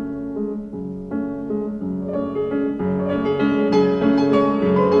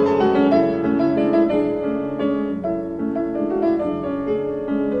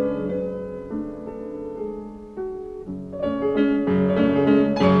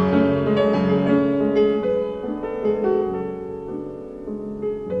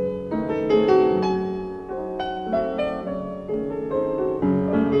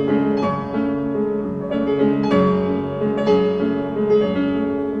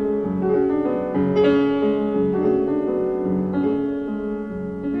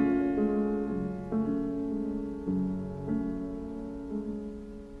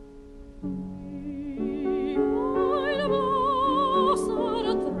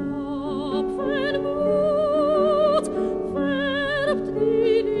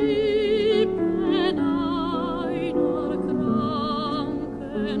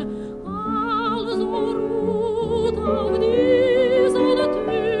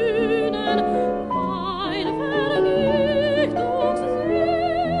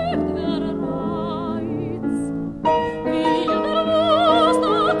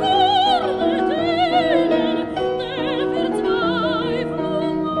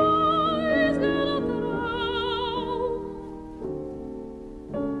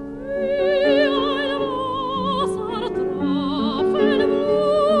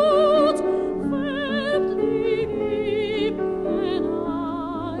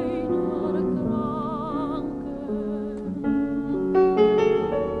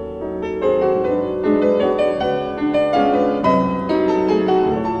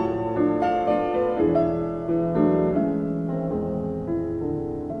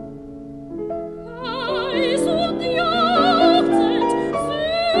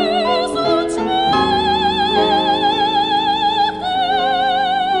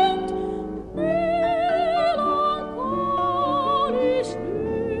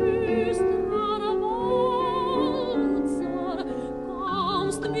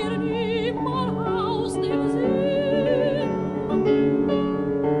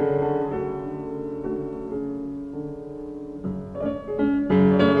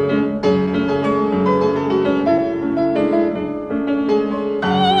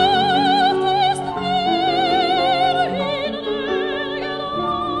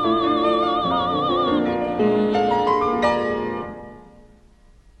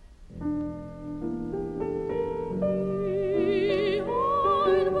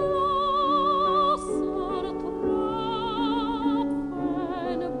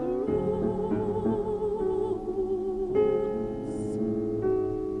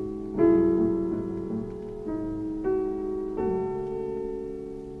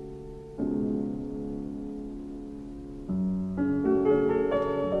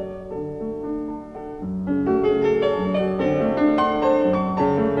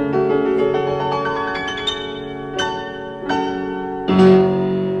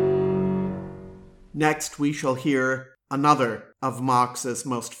 Next, we shall hear another of Marx's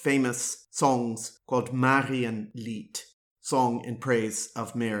most famous songs called Marienlied, Song in Praise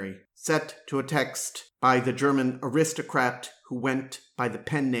of Mary, set to a text by the German aristocrat who went by the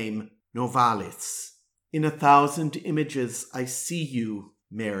pen name Novalis. In 1,000 images I see you,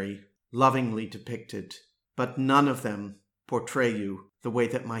 Mary, lovingly depicted, but none of them portray you the way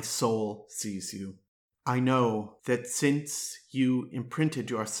that my soul sees you. I know that since you imprinted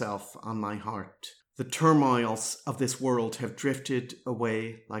yourself on my heart, the turmoils of this world have drifted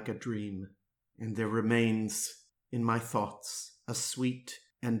away like a dream, and there remains in my thoughts a sweet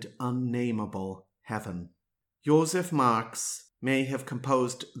and unnameable heaven. Joseph Marx may have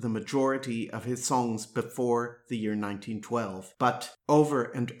composed the majority of his songs before the year 1912, but over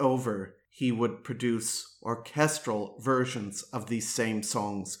and over he would produce orchestral versions of these same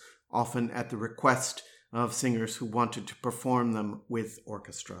songs, often at the request of singers who wanted to perform them with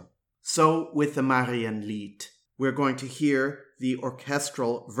orchestra. So with the Marienlied, we're going to hear the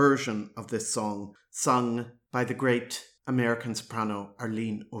orchestral version of this song sung by the great American soprano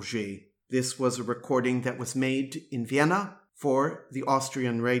Arlene Auger. This was a recording that was made in Vienna for the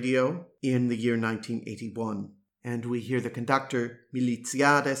Austrian radio in the year 1981. And we hear the conductor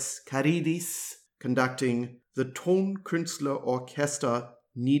Miltiades Caridis conducting the Tonkünstlerorchester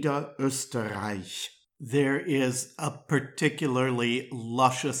Niederösterreich. There is a particularly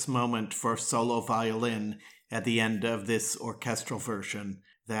luscious moment for solo violin at the end of this orchestral version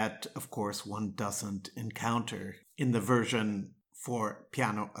that, of course, one doesn't encounter in the version for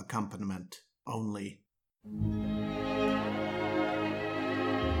piano accompaniment only.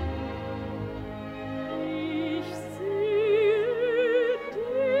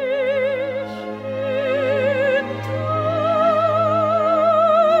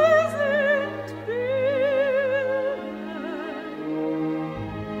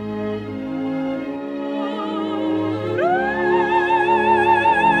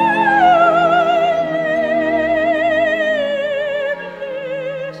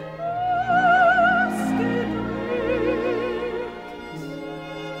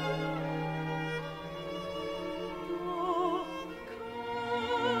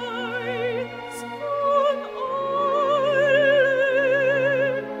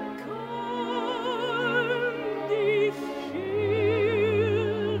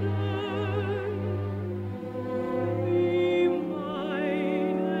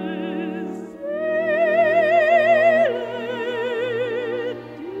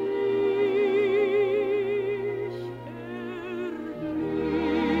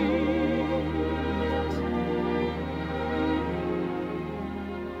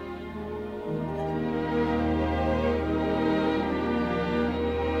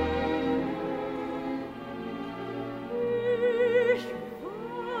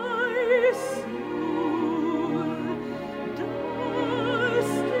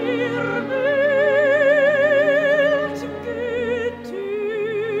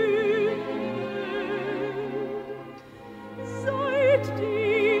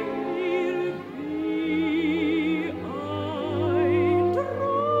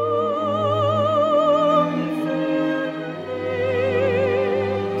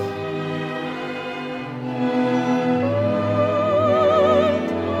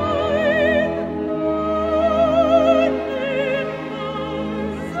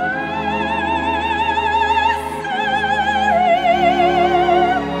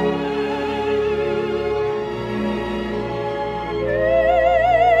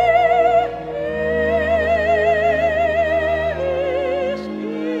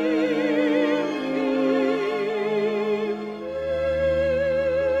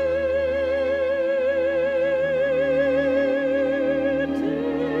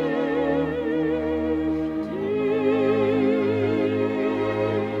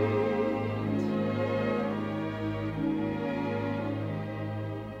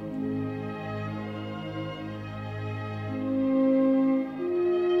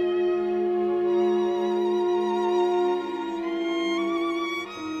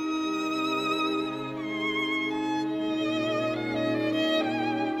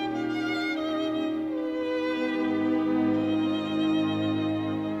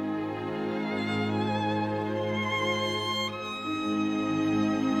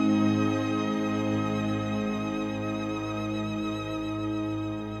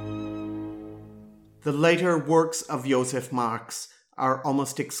 The later works of Joseph Marx are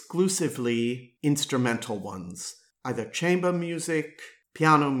almost exclusively instrumental ones, either chamber music,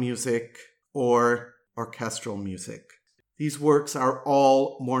 piano music, or orchestral music. These works are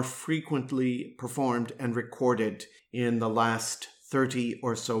all more frequently performed and recorded in the last 30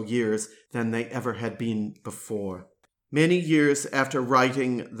 or so years than they ever had been before. Many years after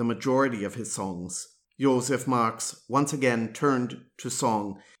writing the majority of his songs, Joseph Marx once again turned to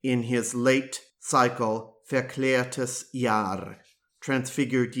song in his late cycle Verklärtes Jahr,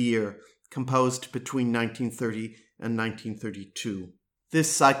 Transfigured Year, composed between 1930 and 1932. This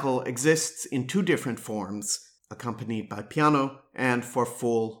cycle exists in two different forms, accompanied by piano and for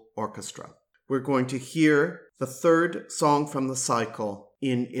full orchestra. We're going to hear the third song from the cycle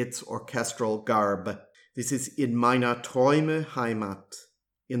in its orchestral garb. This is In meiner Träume Heimat.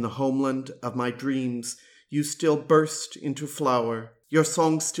 In the homeland of my dreams, you still burst into flower. Your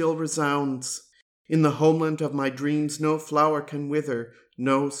song still resounds. In the homeland of my dreams, no flower can wither,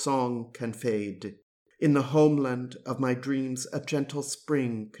 no song can fade. In the homeland of my dreams, a gentle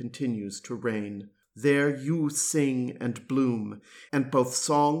spring continues to reign. There you sing and bloom, and both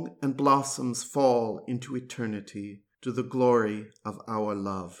song and blossoms fall into eternity, to the glory of our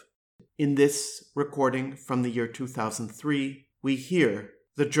love. In this recording from the year 2003, we hear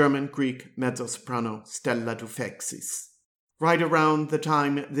the German-Greek mezzo-soprano Stella Dufexis. Right around the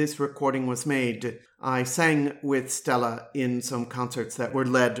time this recording was made, I sang with Stella in some concerts that were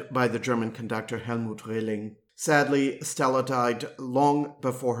led by the German conductor Helmut Rehling. Sadly, Stella died long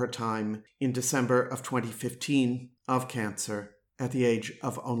before her time in December of 2015 of cancer at the age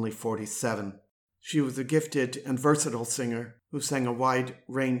of only 47. She was a gifted and versatile singer who sang a wide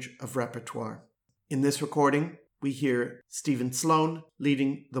range of repertoire. In this recording, we hear Stephen Sloan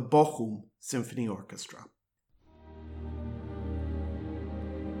leading the Bochum Symphony Orchestra.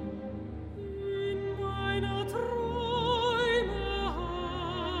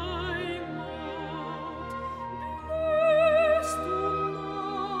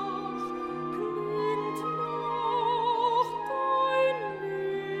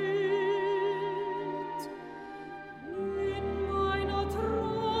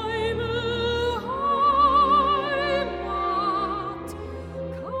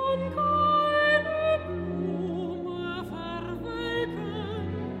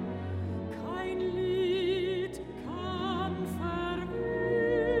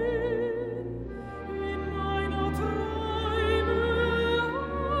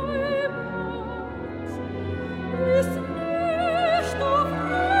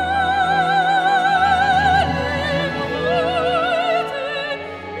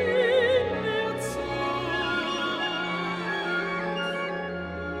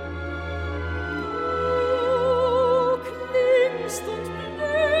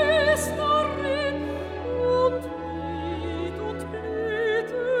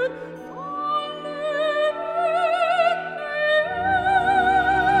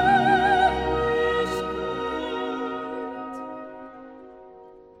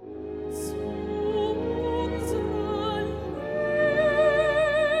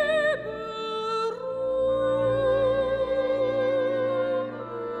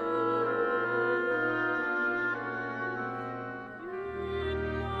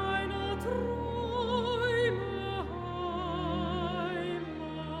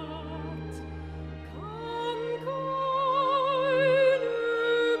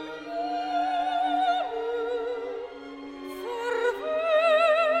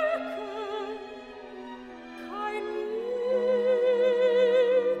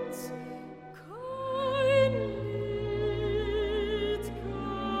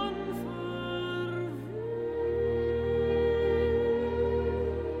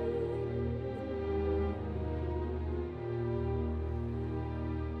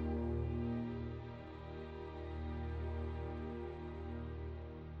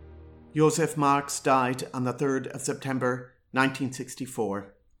 Joseph Marx died on the 3rd of September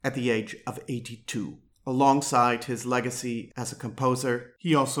 1964 at the age of 82. Alongside his legacy as a composer,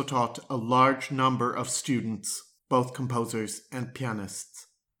 he also taught a large number of students, both composers and pianists.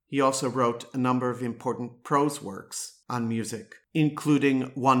 He also wrote a number of important prose works on music,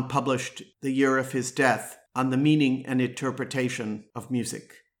 including one published the year of his death on the meaning and interpretation of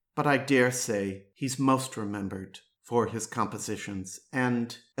music. But I dare say he's most remembered for his compositions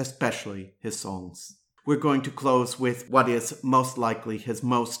and especially his songs. We're going to close with what is most likely his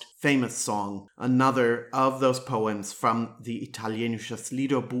most famous song, another of those poems from the Italienisches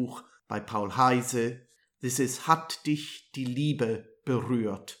Liederbuch by Paul Heise. This is Hat dich die Liebe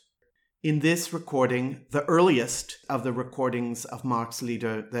berührt. In this recording, the earliest of the recordings of Marx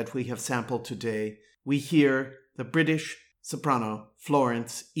Lieder that we have sampled today, we hear the British soprano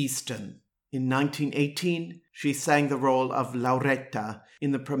Florence Easton. In 1918, she sang the role of Lauretta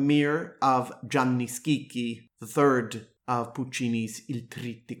in the premiere of Gianni Schicchi, the third of Puccini's Il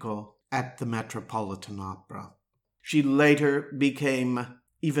Trittico, at the Metropolitan Opera. She later became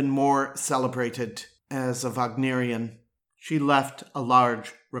even more celebrated as a Wagnerian. She left a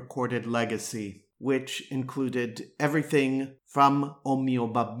large recorded legacy, which included everything from O mio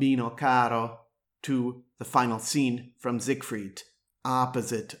babbino caro to the final scene from Siegfried,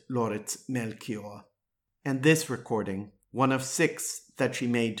 opposite Loritz Melchior. And this recording, one of 6 that she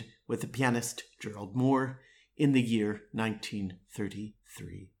made with the pianist Gerald Moore in the year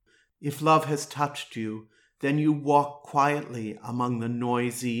 1933. If love has touched you, then you walk quietly among the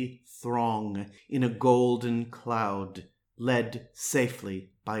noisy throng in a golden cloud, led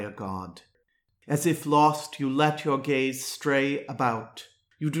safely by a god. As if lost, you let your gaze stray about.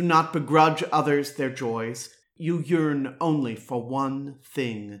 You do not begrudge others their joys. You yearn only for one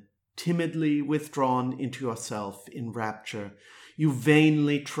thing, timidly withdrawn into yourself in rapture. You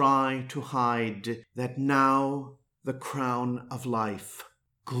vainly try to hide that now the crown of life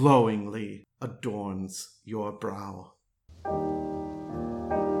glowingly adorns your brow.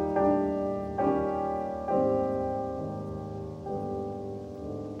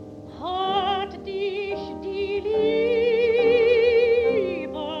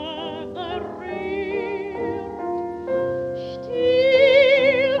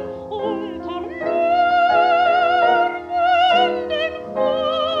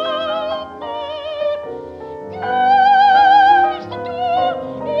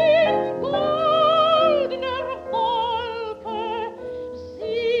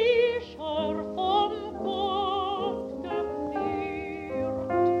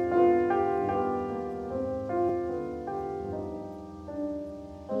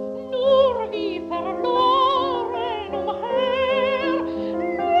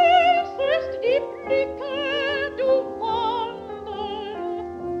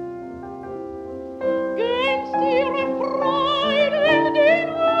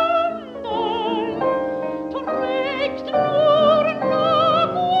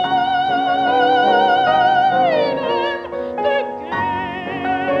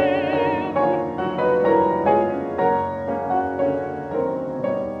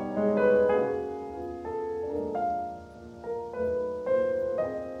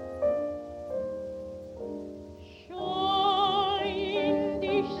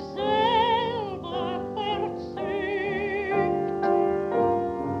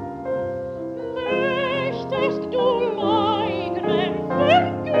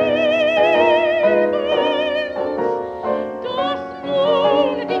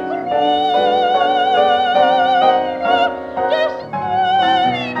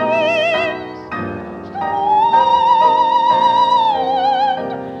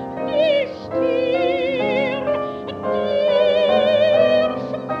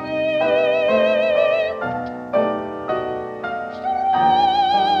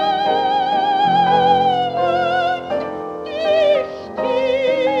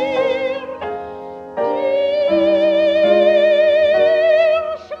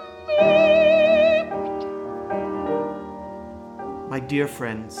 My dear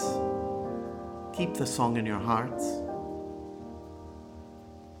friends, keep the song in your hearts.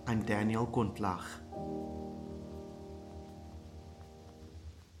 I'm Daniel Gundlach.